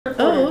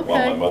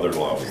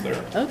mother-in-law was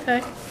there.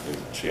 Okay.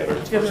 She had her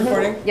You have a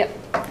recording? Yep.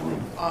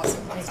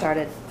 Awesome. I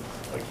started.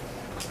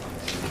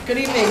 Good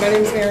evening. My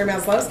name is Mary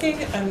Maslowski.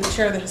 I'm the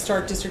chair of the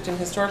Historic District and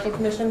Historical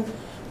Commission.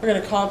 We're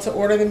going to call to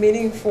order the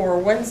meeting for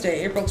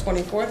Wednesday, April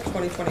 24th,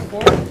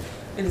 2024.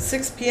 It is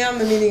 6 p.m.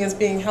 The meeting is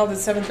being held at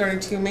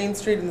 732 Main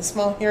Street in the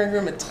small hearing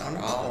room at Town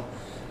Hall.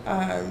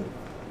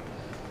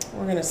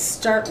 We're going to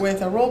start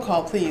with a roll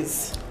call,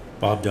 please.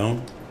 Bob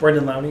Doan.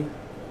 Brendan Lowney.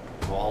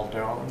 Paul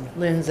Down.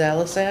 Lynn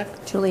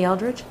Zalisak. Julie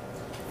Eldridge.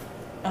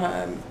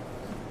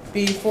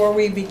 Before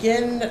we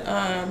begin,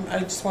 I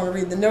just want to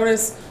read the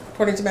notice.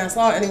 According to Mass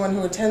law, anyone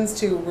who intends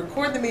to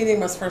record the meeting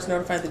must first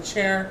notify the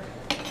chair.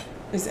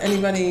 Is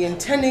anybody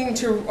intending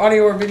to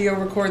audio or video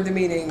record the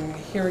meeting?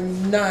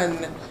 Hearing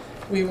none,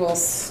 we will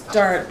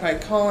start by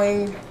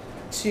calling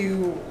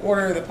to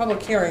order the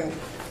public hearing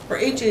for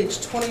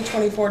HH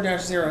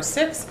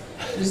 2024-06.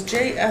 It is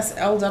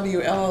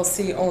JSLW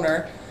LLC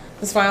owner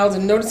has filed a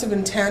notice of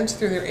intent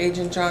through their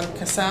agent John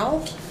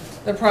Casal.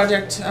 The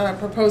project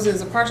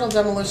proposes a partial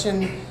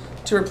demolition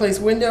to replace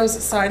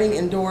windows, siding,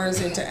 and doors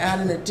and to add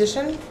an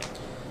addition.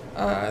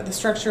 The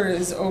structure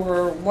is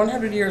over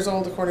 100 years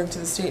old according to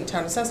the state and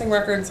town assessing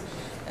records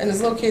and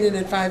is located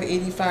at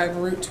 585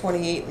 Route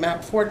 28,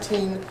 map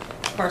 14,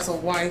 parcel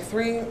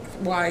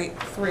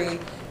Y3.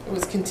 It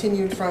was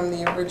continued from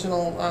the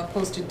original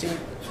posted date,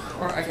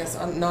 or I guess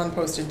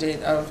non-posted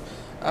date of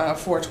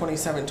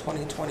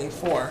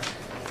 4/27/2024.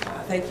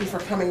 Thank you for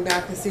coming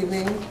back this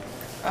evening.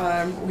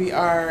 You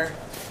are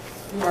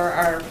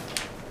our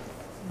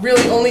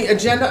really only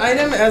agenda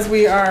item as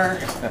we are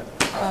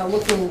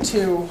looking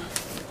to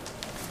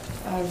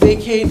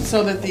vacate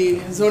so that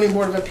the Zoning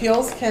Board of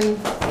Appeals can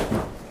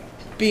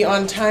be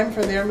on time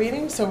for their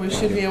meeting, so we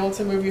should be able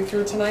to move you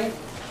through tonight.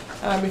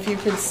 If you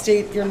could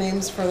state your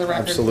names for the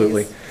record,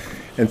 Absolutely. please.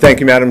 And thank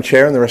you, Madam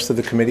Chair, and the rest of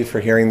the committee for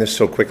hearing this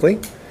so quickly.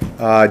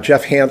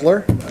 Jeff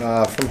Handler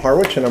from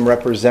Harwich, and I'm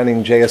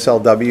representing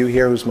JSLW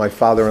here, who's my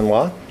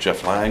father-in-law.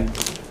 Jeff Lang.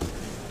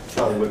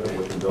 Charlie Whitman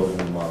with the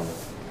building and model.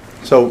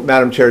 So,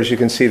 Madam Chair, as you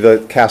can see,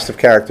 the cast of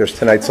characters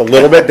tonight's a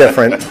little bit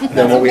different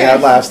than what we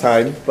had last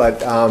time,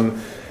 but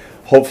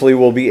hopefully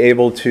we'll be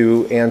able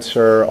to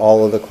answer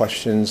all of the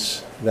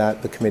questions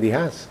that the committee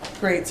has.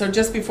 Great. So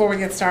just before we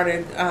get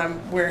started,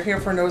 we're here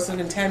for notice of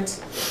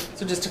intent.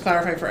 So just to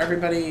clarify for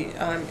everybody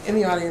in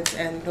the audience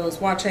and those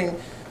watching,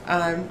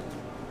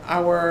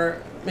 our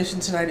mission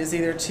tonight is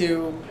either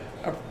to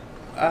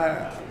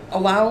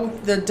allow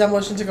the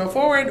demolition to go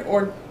forward,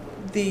 or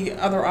the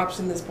other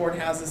option this board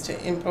has is to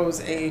impose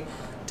a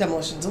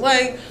demolition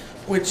delay,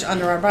 which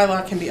under our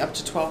bylaw can be up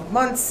to 12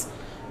 months.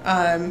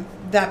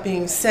 That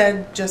being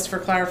said, just for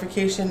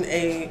clarification,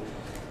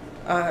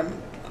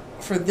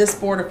 for this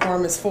board, a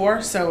quorum is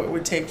 4, so it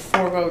would take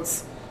 4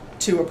 votes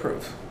to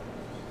approve.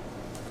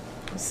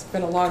 It's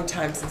been a long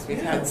time since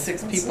we've had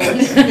 6 people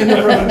in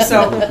the room,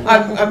 so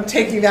I'm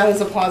taking that as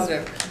a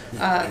positive.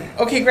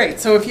 Okay, great.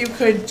 So if you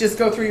could just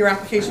go through your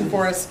application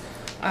for us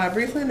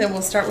briefly, and then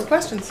we'll start with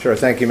questions. Sure.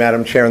 Thank you,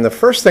 Madam Chair. And the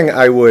first thing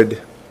I would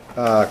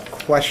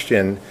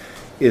question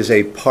is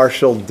a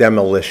partial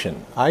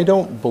demolition. I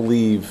don't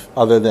believe,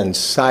 other than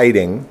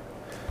siding,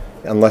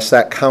 unless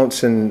that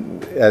counts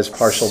as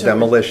partial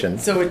demolition.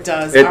 So it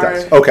does. It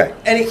does. Okay.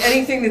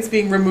 Anything that's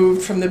being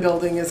removed from the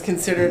building is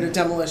considered a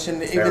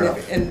demolition,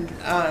 even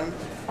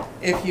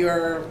if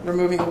you're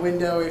removing a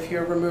window, if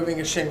you're removing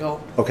a shingle.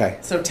 Okay.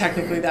 So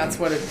technically, that's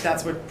what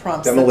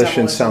prompts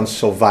Demolition sounds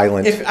so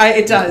violent.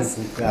 It does.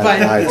 But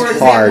for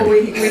example,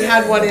 we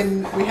had one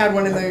in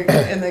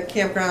the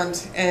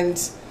campground, and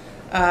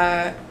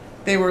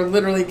they were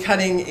literally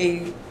cutting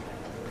a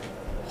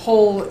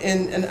hole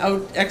in an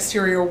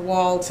exterior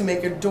wall to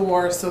make a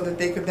door so that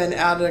they could then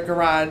add a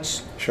garage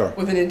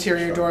with an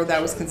interior door.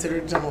 That was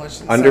considered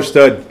demolition.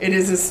 Understood. So it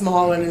is as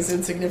small and as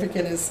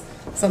insignificant as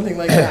something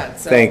like that.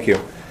 So. Thank you.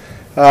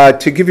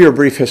 To give you a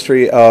brief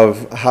history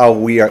of how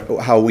we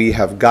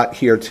have got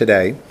here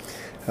today,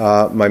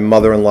 my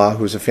mother-in-law,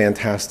 who's a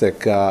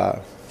fantastic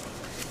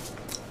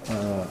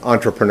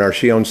entrepreneur,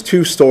 she owns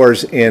 2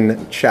 stores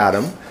in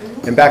Chatham.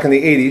 And back in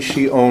the 80s,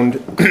 she owned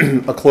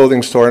a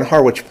clothing store in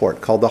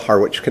Harwichport called the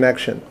Harwich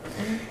Connection.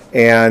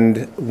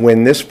 And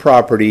when this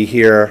property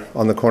here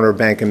on the corner of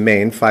Bank and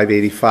Main,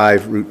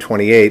 585 Route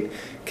 28,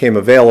 came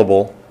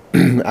available,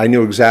 I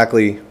knew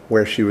exactly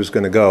where she was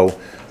going to go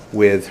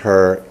with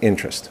her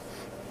interest.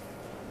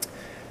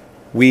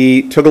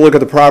 We took a look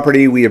at the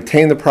property. We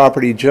obtained the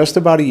property just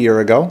about a year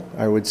ago,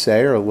 I would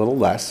say, or a little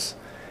less.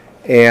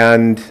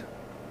 And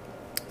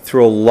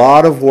through a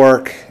lot of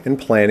work and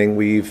planning,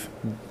 we've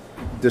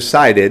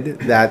decided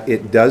that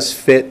it does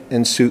fit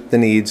and suit the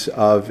needs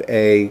of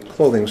a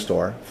clothing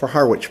store for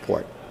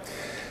Harwichport.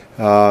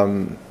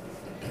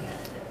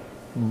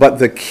 But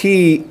the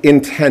key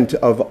intent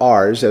of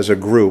ours as a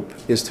group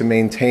is to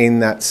maintain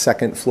that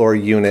second floor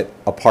unit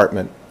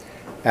apartment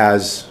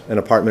as an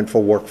apartment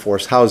for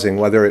workforce housing,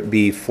 whether it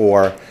be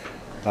for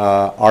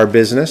our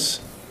business,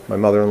 my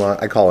mother-in-law,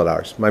 I call it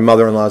ours, my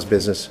mother-in-law's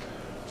business,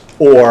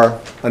 or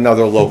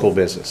another local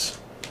business.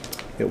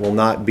 It will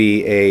not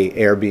be a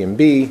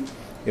Airbnb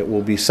It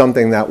will be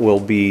something that will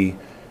be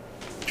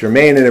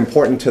germane and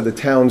important to the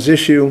town's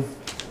issue,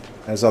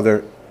 as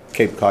other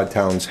Cape Cod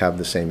towns have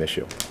the same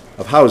issue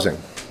of housing.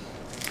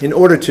 In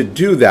order to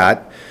do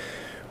that,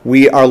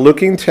 we are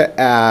looking to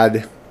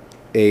add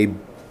a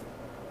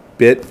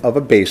bit of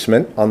a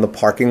basement on the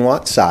parking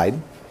lot side.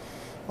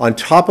 On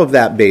top of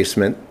that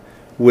basement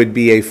would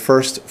be a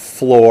first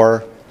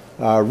floor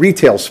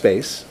retail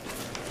space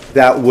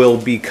that will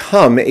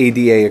become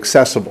ADA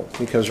accessible,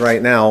 because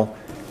right now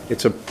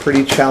it's a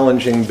pretty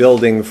challenging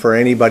building for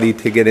anybody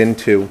to get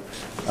into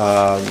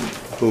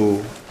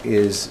who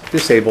is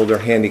disabled or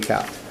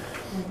handicapped.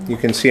 You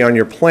can see on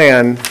your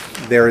plan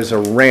there is a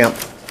ramp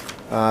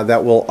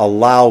that will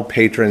allow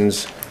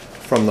patrons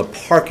from the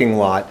parking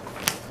lot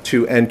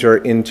to enter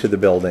into the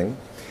building.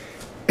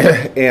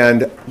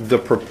 And the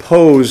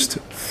proposed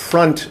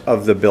front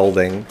of the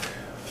building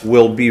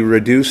will be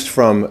reduced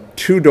from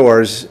 2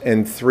 doors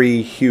and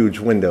 3 huge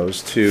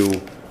windows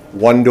to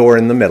 1 door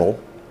in the middle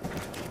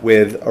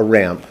with a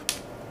ramp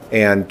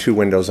and 2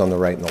 windows on the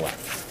right and the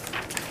left.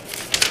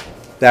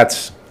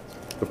 That's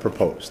the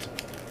proposed.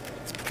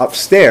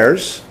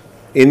 Upstairs,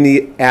 in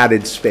the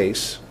added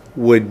space,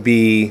 would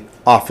be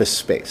office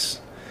space.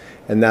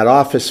 And that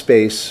office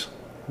space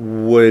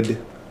would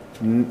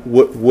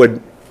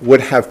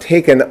have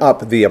taken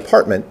up the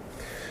apartment,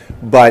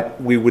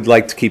 but we would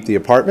like to keep the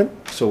apartment,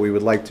 so we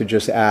would like to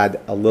just add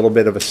a little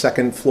bit of a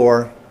second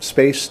floor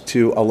space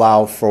to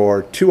allow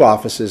for 2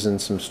 offices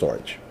and some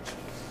storage.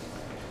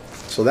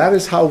 So that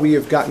is how we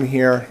have gotten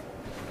here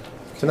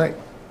tonight.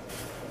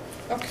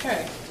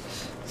 Okay,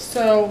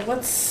 so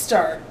let's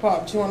start.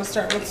 Bob, do you want to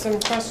start with some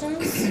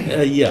questions?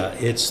 Yeah,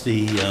 it's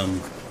the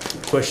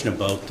question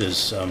about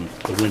this,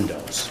 the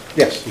windows.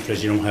 Yes.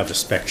 Because you don't have a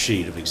spec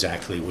sheet of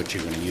exactly what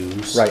you're going to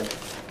use. Right.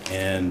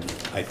 And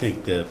I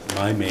think that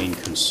my main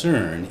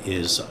concern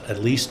is, at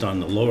least on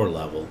the lower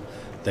level,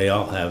 they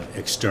all have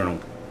external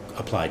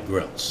applied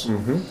grills,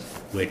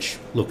 which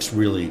looks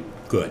really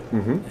good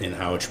in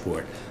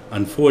Howardsport.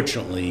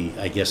 Unfortunately,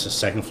 I guess the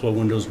second floor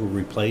windows were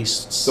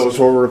replaced. Those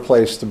were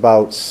replaced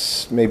about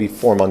maybe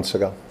 4 months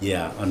ago.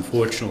 Yeah,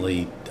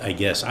 unfortunately, I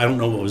guess, I don't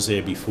know what was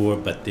there before,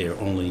 but they're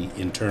only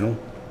internal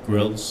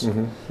grills,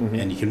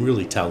 and you can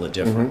really tell the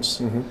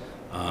difference.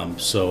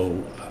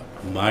 So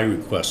my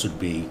request would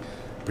be,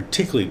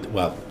 particularly,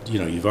 well, you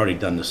know, you've already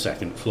done the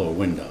second floor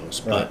windows,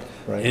 but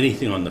right.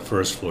 anything on the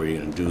first floor, you're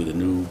going to do the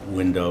new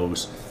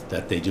windows,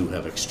 that they do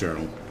have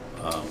external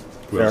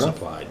grills enough.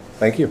 applied.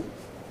 Thank you.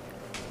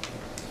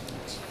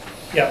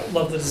 Yeah,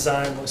 love the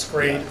design, looks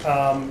great.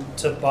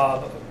 To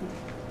Bob,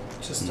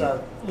 just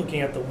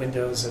looking at the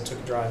windows, I took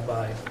a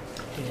drive-by,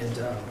 and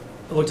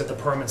I looked at the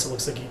permits. It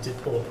looks like he did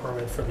pull a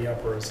permit for the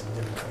uppers and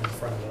didn't come in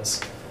front of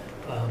us.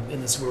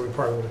 And this is where we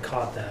probably would have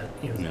caught that,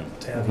 you know,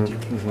 to have you do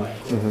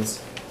compliant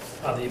grills.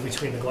 The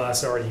in-between the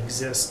glass already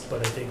exists, but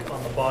I think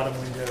on the bottom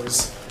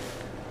windows,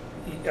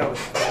 I would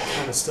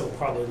kind of still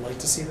probably like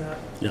to see that.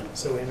 Yeah.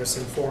 So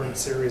Anderson 4 in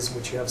series,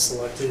 which you have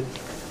selected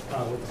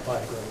with the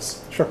 5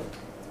 grills. Sure.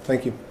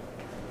 Thank you.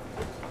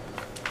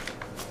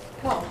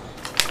 Paul?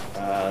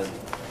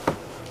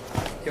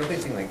 The only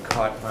thing that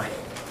caught my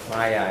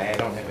eye, I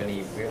don't have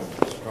any real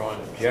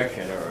strong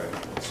objection or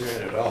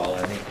concern at all.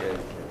 I think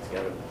it's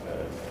got to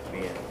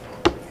be an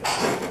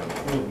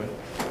improvement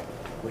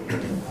what you're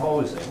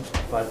proposing.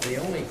 But the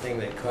only thing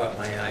that caught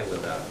my eye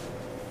was the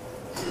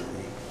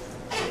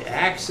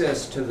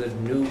access to the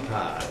new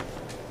pod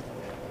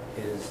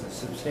is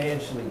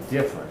substantially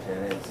different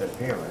in its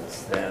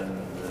appearance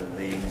than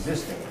the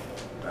existing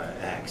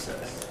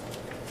access.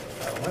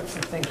 What's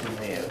the thinking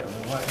there? I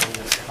mean, what,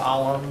 there's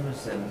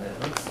columns, and it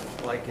looks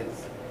like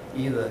it's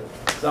either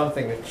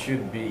something that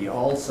should be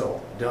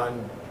also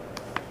done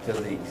to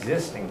the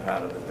existing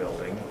part of the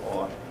building,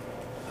 or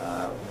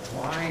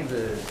why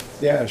the...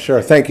 Yeah,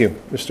 sure. Thank you,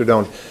 Mr.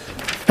 Doan.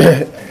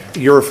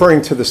 You're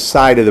referring to the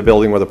side of the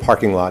building where the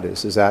parking lot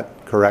is that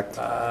correct?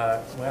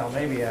 Well,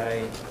 maybe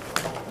I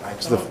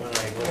thought when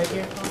I looked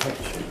at the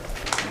picture,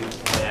 you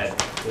had,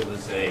 there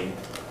was a...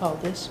 Oh,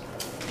 this?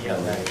 Yeah,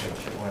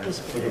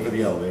 Looking for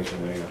the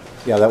elevation, there you go.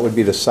 Yeah, that would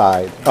be the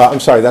side. I'm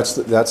sorry, that's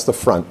the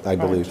front, I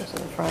believe. Just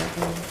in the front,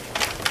 yeah.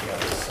 the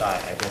other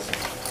side, I guess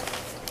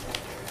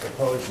it's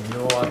proposed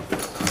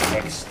north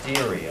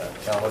exterior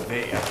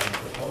elevation.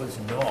 Proposed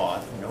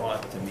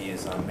north to me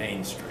is on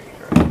Main Street,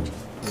 right?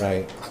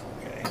 Right.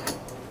 Okay.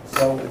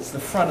 So it's the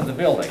front of the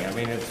building. I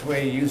mean, it's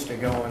where you used to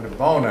go into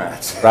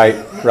Bonards.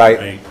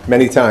 Right.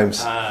 Many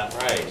times.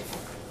 Right.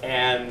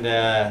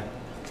 And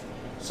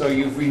so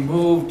you've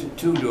removed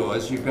 2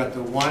 doors. You've got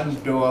the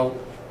 1 door,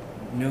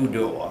 new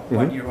door.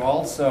 But you're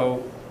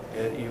also,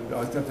 you've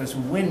got this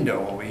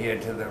window over here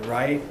to the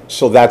right.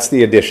 So that's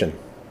the addition.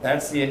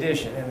 That's the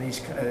addition, and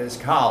there's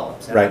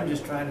columns. And Right. I'm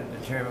just trying to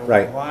determine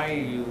Right. why are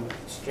you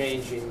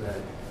changing the...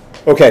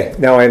 Okay,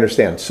 now I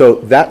understand. So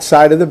that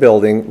side of the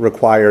building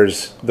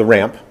requires the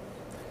ramp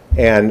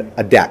and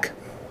a deck.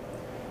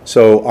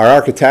 So our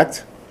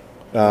architect,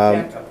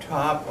 deck up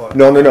top or...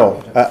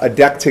 no, a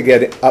deck to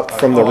get up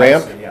from the Oh, I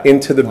ramp see, yeah.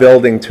 into the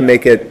building to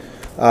make it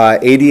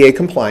ADA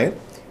compliant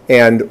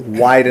and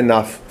wide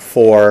enough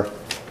for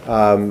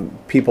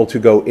people to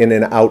go in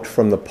and out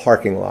from the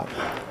parking lot.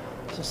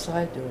 There's a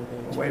side door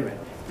there. Wait a minute.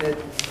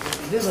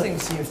 This thing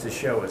seems to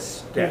show a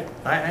step.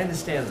 I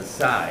understand the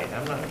side,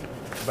 I'm not,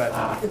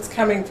 but, It's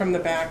coming from the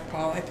back,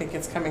 Paul. I think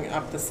it's coming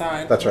up the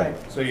side. That's right.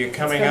 so you're It's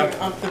coming up,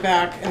 up the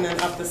back and then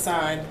up the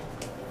side.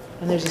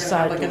 And there's a You're gonna have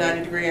side like a door.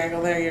 90-degree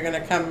angle there. You're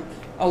gonna come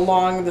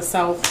along the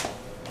south.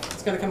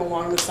 It's gonna come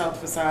along the south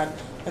facade,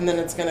 and then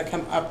it's gonna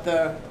come up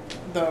the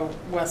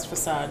west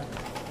facade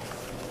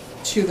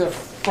to the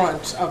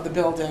front of the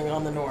building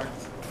on the north.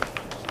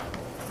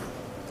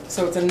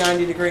 So it's a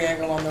 90-degree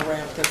angle on the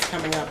ramp that's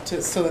coming up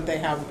to, so that they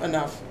have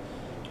enough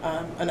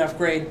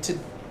grade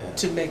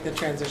to make the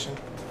transition.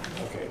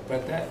 okay,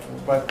 but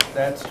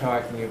that's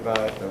talking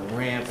about the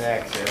ramp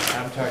access.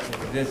 I'm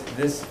talking,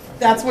 this.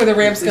 That's where the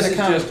ramp's gonna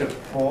come. This is just a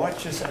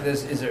porch,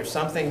 is there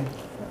something?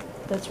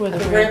 That's where the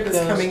The ramp ramp is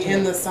goes coming to.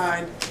 in the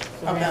side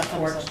The of ramp that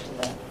comes porch. up to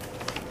that.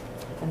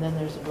 And then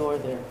there's a door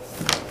there.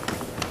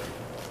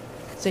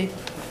 See,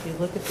 if you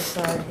look at the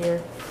side here,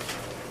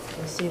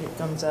 you'll see it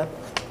comes up.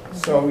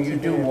 So you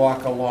do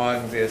walk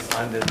along this,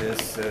 under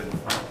this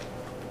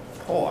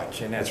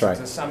porch, and That's it's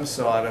right. some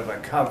sort of a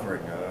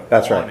covering or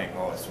That's right. awning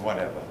or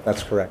whatever.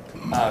 That's correct.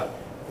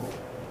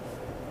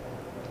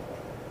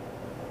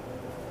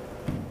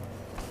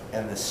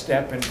 And the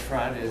step in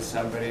front is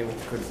somebody who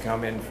could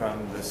come in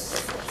from the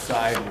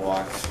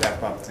sidewalk,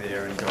 step up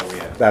there and go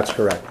in. That's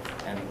correct.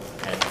 And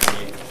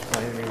can you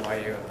explain to me why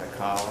you have the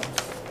columns?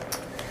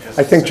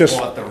 I think to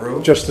support the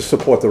roof? just to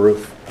support the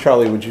roof.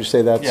 Charlie, would you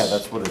say that's? Yeah,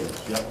 that's what it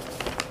is, yep.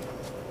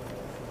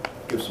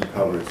 Give some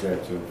coverage there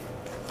too.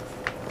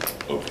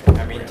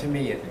 I mean, to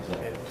me, it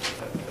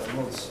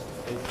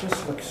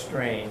just looks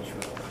strange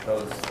with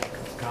those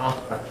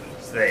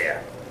columns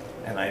there.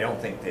 And I don't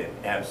think they're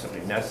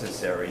absolutely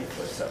necessary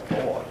for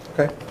support.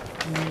 Okay.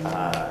 I'm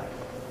not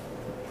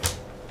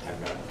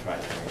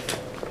trying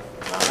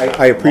to.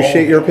 I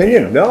appreciate your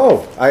opinion.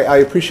 No, I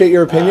appreciate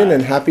your opinion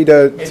and happy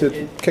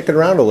to kick it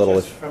around a little.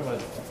 Just from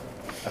an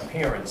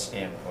appearance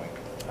standpoint,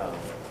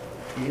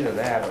 either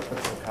that or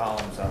put some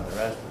columns on the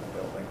rest of the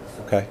building.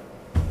 Okay.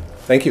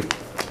 Thank you.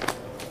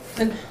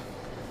 And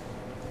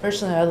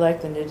Personally, I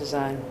like the new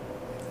design.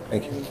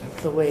 Thank you. And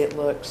the way it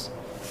looks.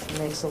 It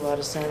makes a lot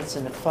of sense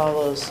and it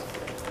follows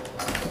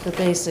the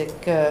basic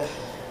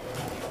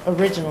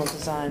original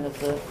design of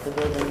the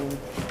building and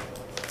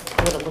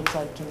what it looks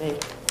like to me.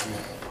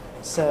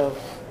 So,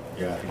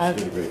 Yeah, I think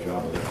she did a great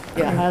job with it.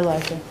 yeah, I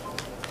like it.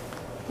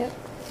 Yep,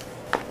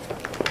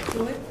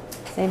 Julie?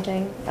 same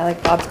thing. I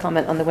like Bob's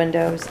comment on the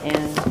windows,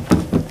 and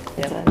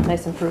it's a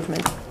nice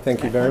improvement.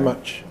 Thank you very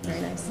much. Very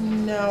nice.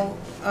 No,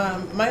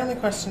 my only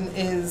question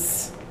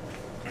is,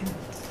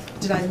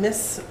 did I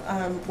miss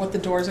what the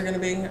doors are gonna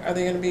be? Are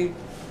they gonna be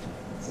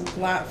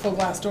full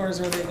glass doors,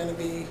 or are they gonna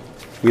be?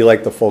 We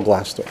like the full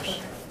glass doors.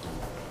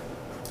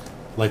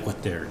 Like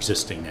what they're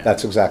existing now.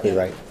 That's exactly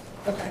right.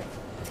 Okay.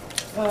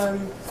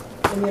 And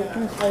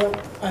yeah,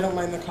 I don't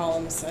mind the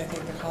columns. I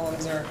think the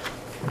columns are,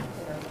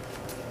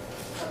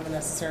 kind of a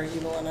necessary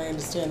evil, and I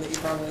understand that you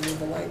probably need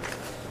the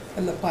length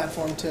and the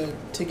platform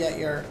to get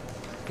your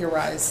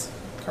rise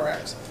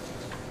correct.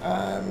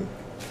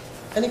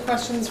 Any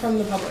questions from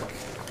the public?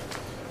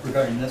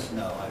 Regarding this,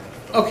 no,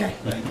 Okay,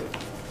 thank you.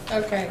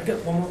 okay. I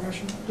got one more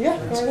question. Yeah,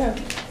 go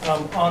ahead.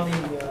 On the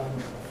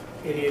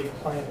ADA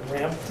compliant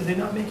ramp, did they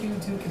not make you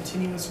do a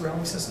continuous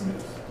railing system?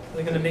 Are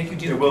they gonna make you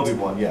do? There will be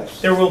one,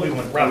 yes. There will be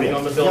one, wrapping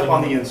on the building? Yep,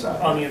 on the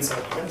inside. On the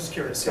inside, I'm just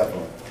curious.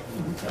 Definitely.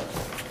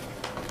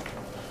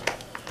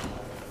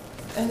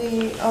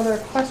 Any other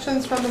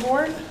questions from the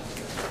board?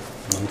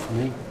 One for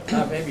me?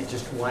 Maybe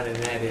just one, and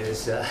that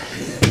is,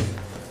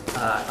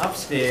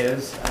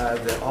 upstairs,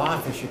 the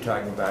office you're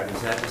talking about,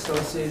 is that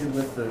associated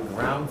with the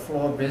ground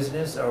floor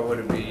business, or would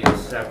it be a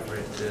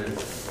separate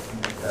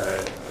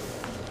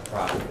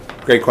property?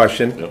 Great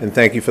question, and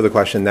thank you for the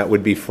question. That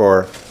would be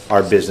for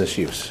our business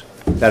use.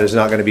 That is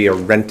not going to be a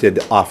rented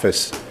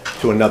office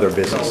to another So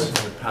business.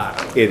 it's a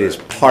part of It is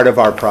part of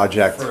our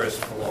project.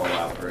 first floor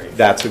operation.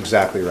 That's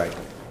exactly right.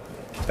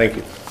 Thank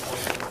you.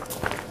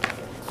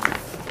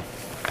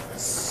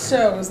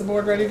 So, is the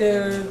board ready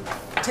to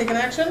take an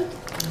action?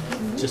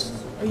 Just,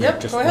 Yep,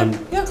 just go ahead.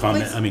 one Yeah,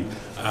 comment. please. I mean,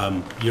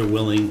 you're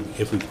willing,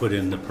 if we put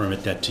in the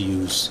permit, that to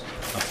use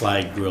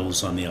applied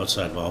grills on the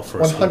outside of all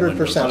first floor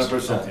windows? 100%.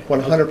 100%. Okay.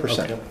 100%.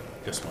 Okay.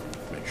 Just wanted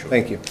to make sure.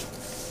 Thank you.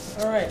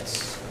 All right.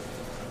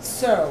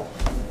 So,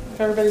 if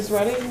everybody's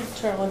ready,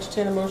 Chair will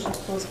entertain a motion to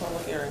close the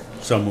public hearing.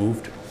 So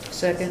moved?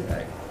 Second?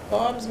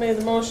 Bob's made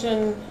the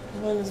motion,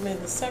 Lynn has made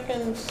the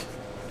second.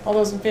 All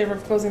those in favor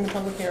of closing the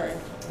public hearing?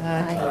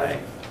 Aye.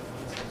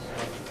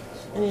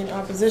 Any in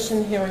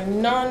opposition?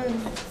 Hearing none.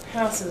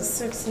 Passes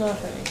 6-0.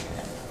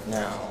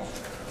 Now,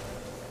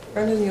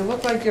 Brendan, you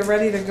look like you're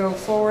ready to go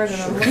forward,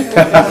 and I'm looking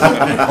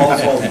at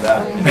Paul's holding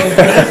back.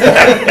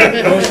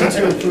 Motion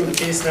to approve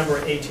case number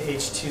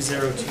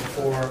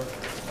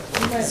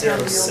HH2024. you might have the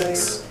only,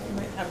 06. you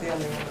might have the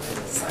only one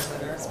that is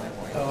silent, that's my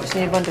point. Oh, Do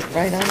you need one to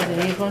write on? Do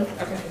you need one?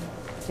 Okay.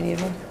 Do you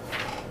need one?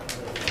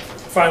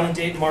 Filing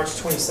date, March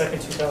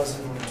 22nd,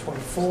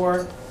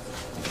 2024.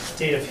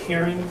 Date of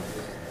hearing,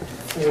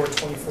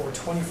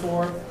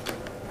 4/24/24.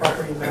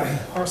 Property map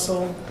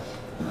parcel,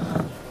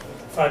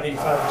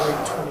 585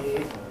 Route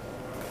 28,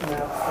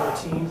 map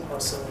 14,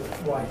 parcel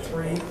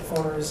Y3.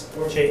 Owners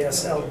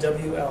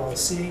JSLW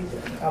LLC,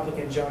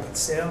 applicant John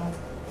Sale.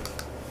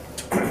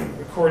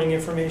 Recording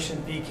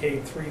information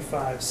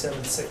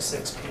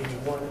BK35766 page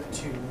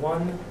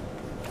 121.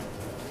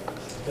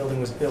 Building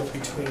was built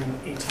between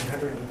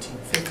 1800 and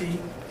 1850.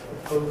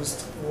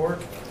 Proposed work,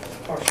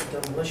 partial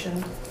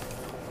demolition.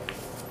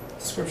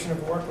 Description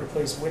of work,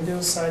 replace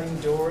windows, siding,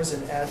 doors,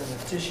 and add an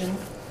addition.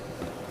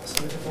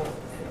 Significant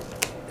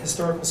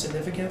historical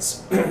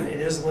significance, it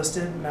is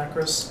listed,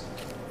 Macros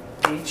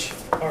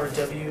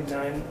HRW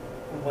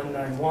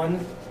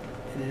 9191,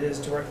 and it is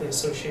directly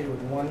associated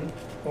with one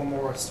or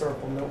more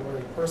historical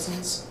noteworthy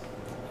persons,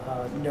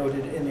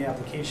 noted in the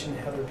application,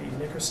 Heather B.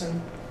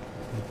 Nickerson,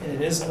 and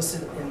it is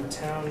listed in the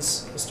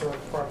town's historic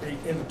property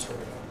inventory.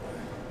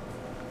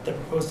 The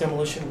proposed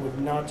demolition would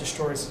not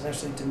destroy or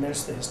substantially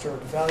diminish the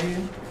historic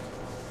value.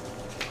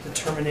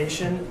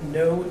 Determination,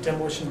 no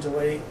demolition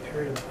delay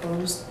period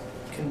imposed.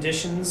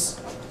 Conditions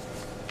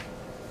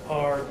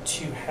are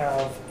to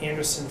have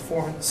Anderson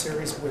 400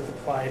 series with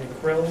applied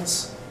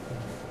grills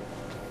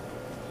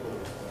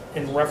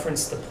and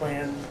reference the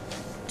plan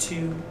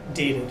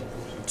dated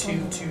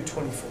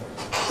 2/2/24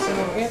 So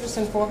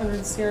Anderson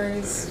 400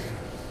 series.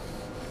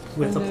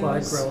 with Windows.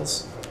 applied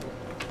grills.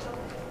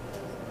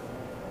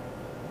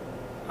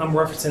 I'm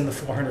referencing the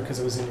 400 because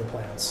it was in your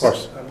plans. Of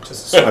course. I'm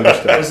just,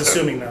 Understood. I was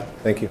assuming that.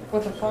 Thank you.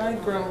 With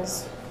applied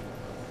grills.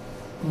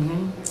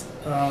 And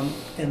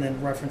then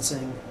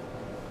referencing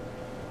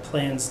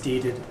plans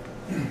dated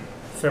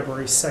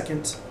February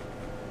 2nd,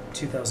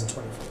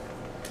 2024.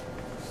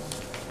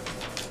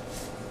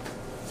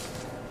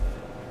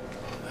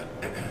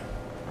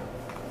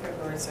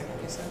 February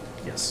 2nd, you said?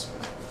 Yes.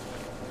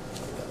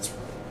 That's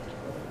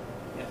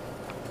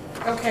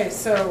Okay,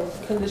 so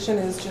condition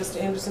is just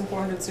Anderson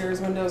 400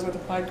 series windows with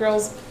applied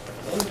grills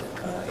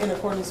in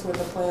accordance with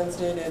the plans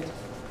dated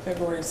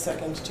February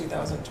 2nd,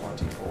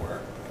 2024.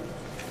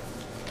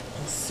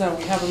 So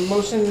we have a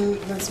motion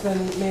that's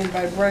been made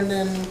by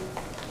Brendan. We have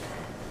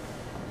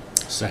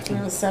Second.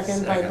 a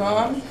second by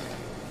Bob.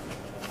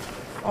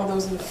 All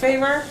those in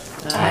favor?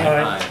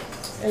 Aye.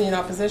 Any in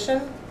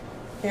opposition?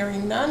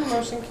 Hearing none,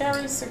 motion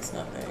carries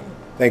 6-0.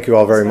 Thank you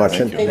all very much.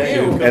 And Thank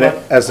you. and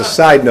as a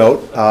side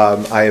note,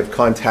 I have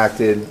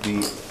contacted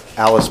the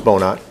Alice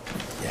Bonat,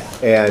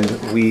 and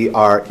we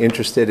are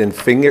interested in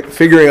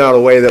figuring out a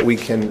way that we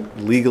can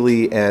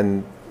legally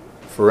and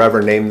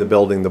forever name the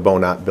building the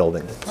Bonat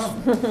Building.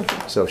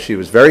 So she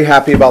was very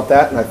happy about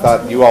that, and I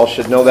thought you all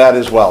should know that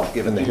as well,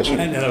 given the history.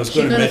 And I was She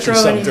going to gonna mention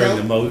throw something any during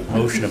the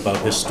motion about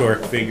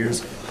historic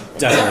figures.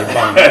 Definitely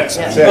Bonats.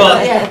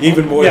 Yeah.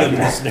 Even more than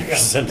Ms.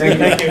 Nickerson.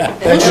 Thank you.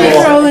 We'll should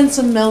throw in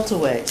some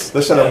meltaways.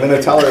 Listen, I'm going to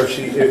tell her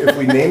if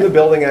we name the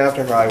building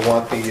after her, I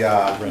want the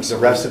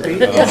recipe,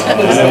 and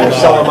then we'll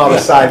sell them out a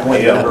side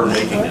window.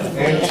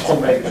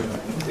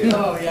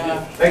 Oh,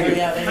 yeah. Thank you. Oh,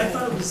 yeah, I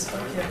thought it was,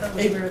 okay, that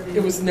was where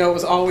it was, no, it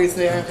was always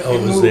there. Oh,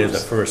 it was there the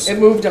first. It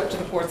moved up to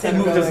the Port It Center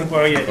moved as the,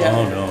 building. well, yeah.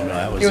 Oh, no,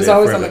 that was It was there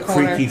always for on the the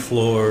corner. creaky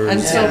floors.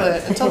 Until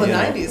the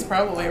Yeah. 90s,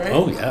 probably, right?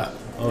 Oh, yeah.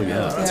 Oh,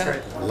 yeah. That's Yeah.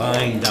 great.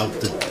 Lined out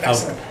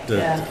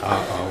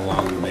Yeah.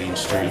 along the main If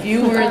street.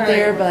 you weren't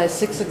there by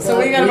 6 o'clock. So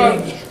we got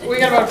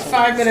about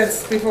 5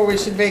 minutes before we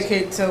should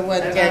vacate to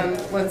let Okay.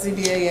 let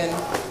ZBA in.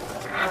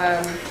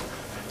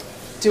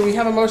 Do we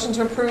have a motion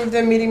to approve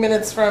the meeting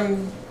minutes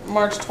from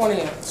March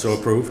 20th? So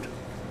approved?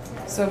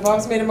 So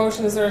Bob's made a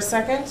motion, is there a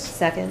second?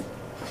 Second.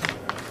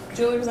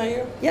 Julie, was that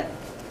you? Yep.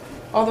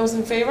 All those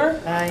in favor?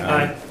 Aye.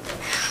 Aye.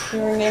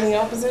 Hearing any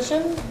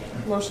opposition?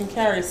 Motion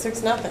carries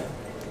 6-0.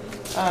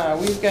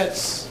 We've got,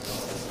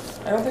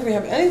 I don't think we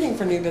have anything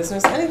for new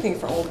business, anything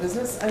for old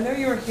business. I know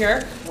you were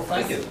here. Well,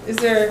 thank you. Is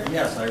there,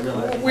 Yes, I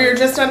realize. we're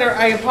just under,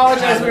 I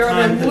apologize, we were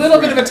under a little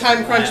bit of a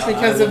time crunch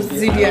because of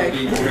ZBA.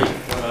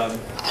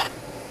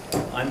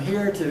 I'm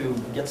here to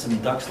get some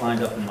ducks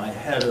lined up in my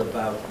head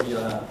about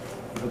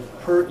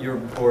your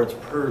board's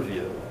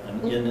purview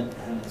in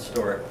an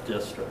historic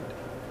district.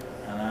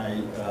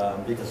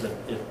 And because it,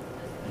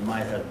 in my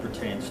head,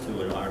 pertains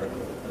to an article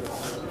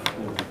that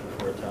will be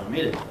before a town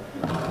meeting.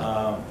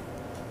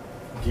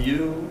 Do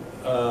you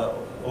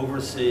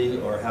oversee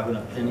or have an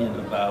opinion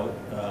about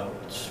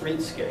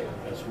streetscape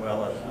as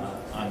well as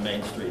on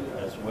Main Street,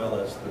 as well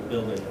as the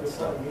building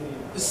itself?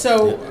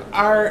 So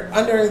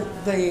under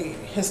the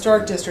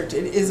historic district,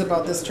 it is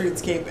about the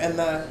streetscape and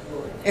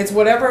it's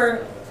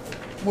whatever,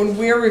 when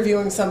we're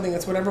reviewing something,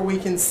 it's whatever we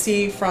can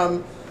see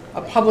from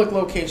a public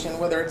location,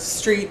 whether it's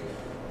street,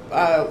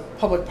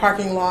 public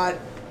parking lot,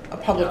 a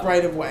public Yeah.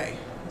 right of way.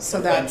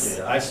 So that's, Thank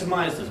you. I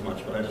surmised as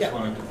much, but I just Yeah.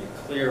 wanted to be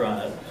clear on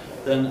it.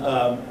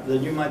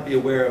 Then you might be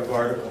aware of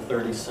Article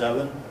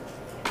 37.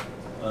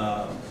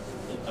 I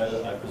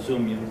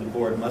presume the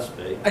board must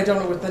be. I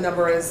don't know what the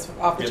number is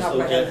off the top of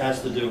my It head.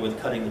 has to do with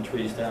cutting the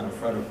trees down in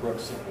front of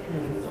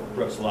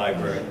Brooks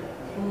Library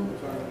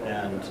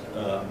and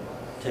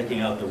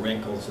taking out the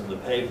wrinkles in the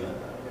pavement.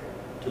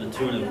 to the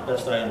tune of,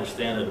 best I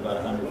understand it,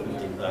 about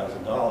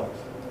 $115,000.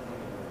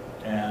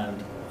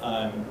 And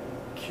I'm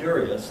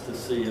curious to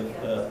see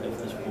if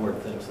this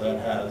board thinks that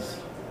has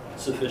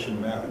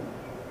sufficient merit.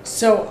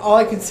 So all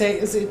I could say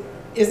is it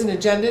isn't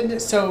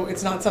agended, so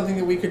it's not something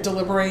that we could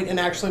deliberate and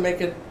actually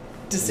make a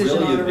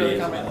decision on or really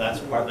comment.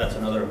 That's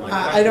another of my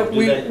questions. I don't,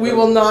 we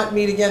will not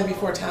meet again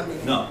before town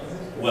meeting. No.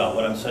 Well,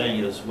 what I'm saying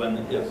is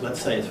if,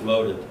 let's say it's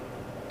voted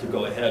to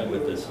go ahead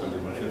with this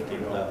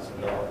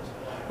 $115,000,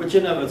 which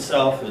in of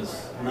itself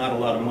is not a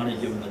lot of money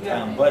given the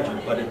town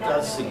budget, but it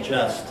does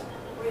suggest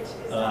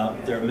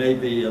there may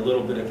be a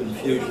little bit of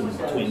confusion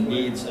between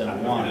needs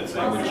and wants.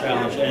 I would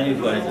challenge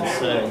anybody to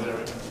say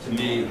to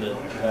me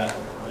that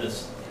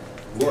this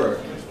work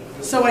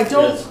So I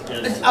don't,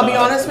 I'll be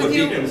honest with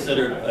you. would be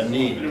considered a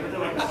need.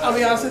 I'll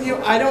be honest with you,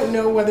 I don't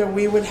know whether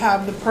we would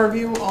have the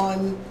purview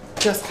on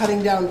just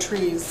cutting down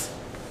trees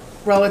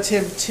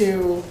relative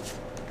to,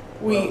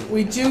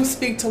 we do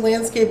speak to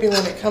landscaping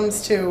when it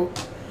comes to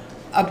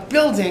a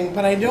building,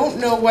 but I don't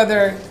know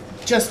whether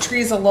just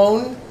trees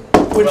alone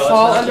would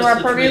fall under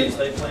our purview.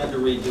 They plan to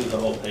redo the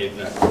whole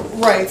pavement.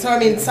 Right, so I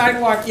mean,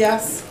 sidewalk,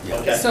 yes.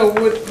 Okay. So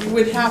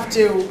would have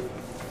to,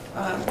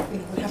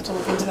 we'd have to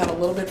look into that a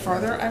little bit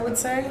further, I would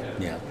say.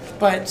 Yeah.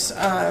 But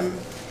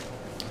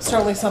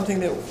certainly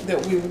something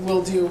that we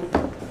will do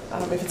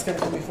if it's going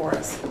to come before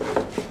us.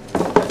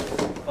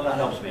 Well, that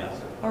helps me out.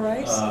 All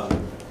right.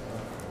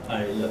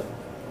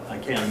 I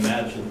can't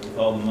imagine with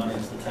all the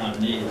monies the town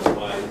needs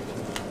why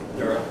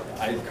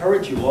I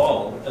encourage you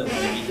all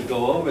maybe to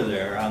go over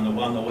there on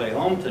the way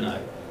home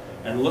tonight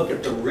and look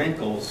at the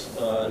wrinkles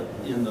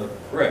in the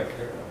brick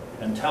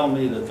and tell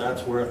me that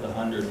that's worth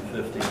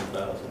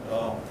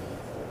 $115,000.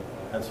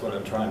 That's what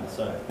I'm trying to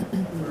say.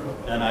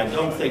 And I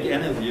don't think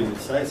any of you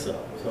would say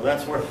so. So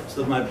that's where,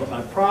 so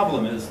my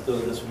problem is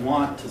this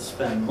want to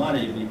spend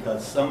money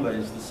because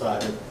somebody's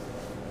decided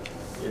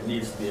it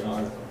needs to be an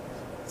article.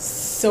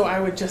 So I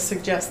would just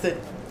suggest that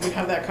we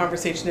have that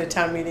conversation at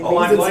town meeting. Oh,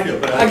 I'm because going to,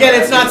 but again,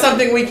 it's not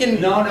something we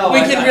can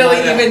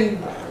really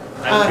even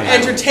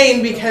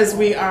entertain because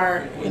we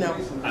are,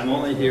 I'm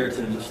only here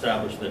to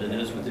establish that it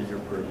is within your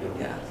purview.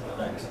 Yeah.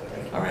 Thanks.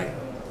 All right.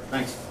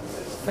 Thanks.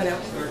 Bye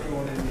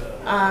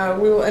now.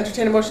 We will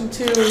entertain a motion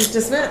to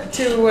dismiss,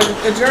 to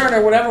adjourn,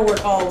 or whatever we're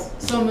called.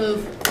 So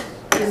move.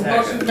 The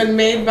motion's been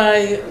made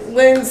by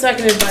Lynn,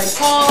 seconded by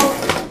Paul.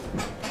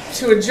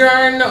 To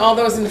adjourn, all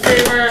those in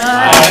favor?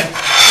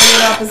 Any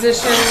in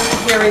opposition?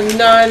 Hearing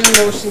none,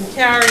 motion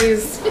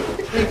carries.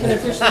 We can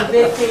officially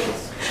vacate.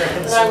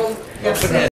 And I will, yes.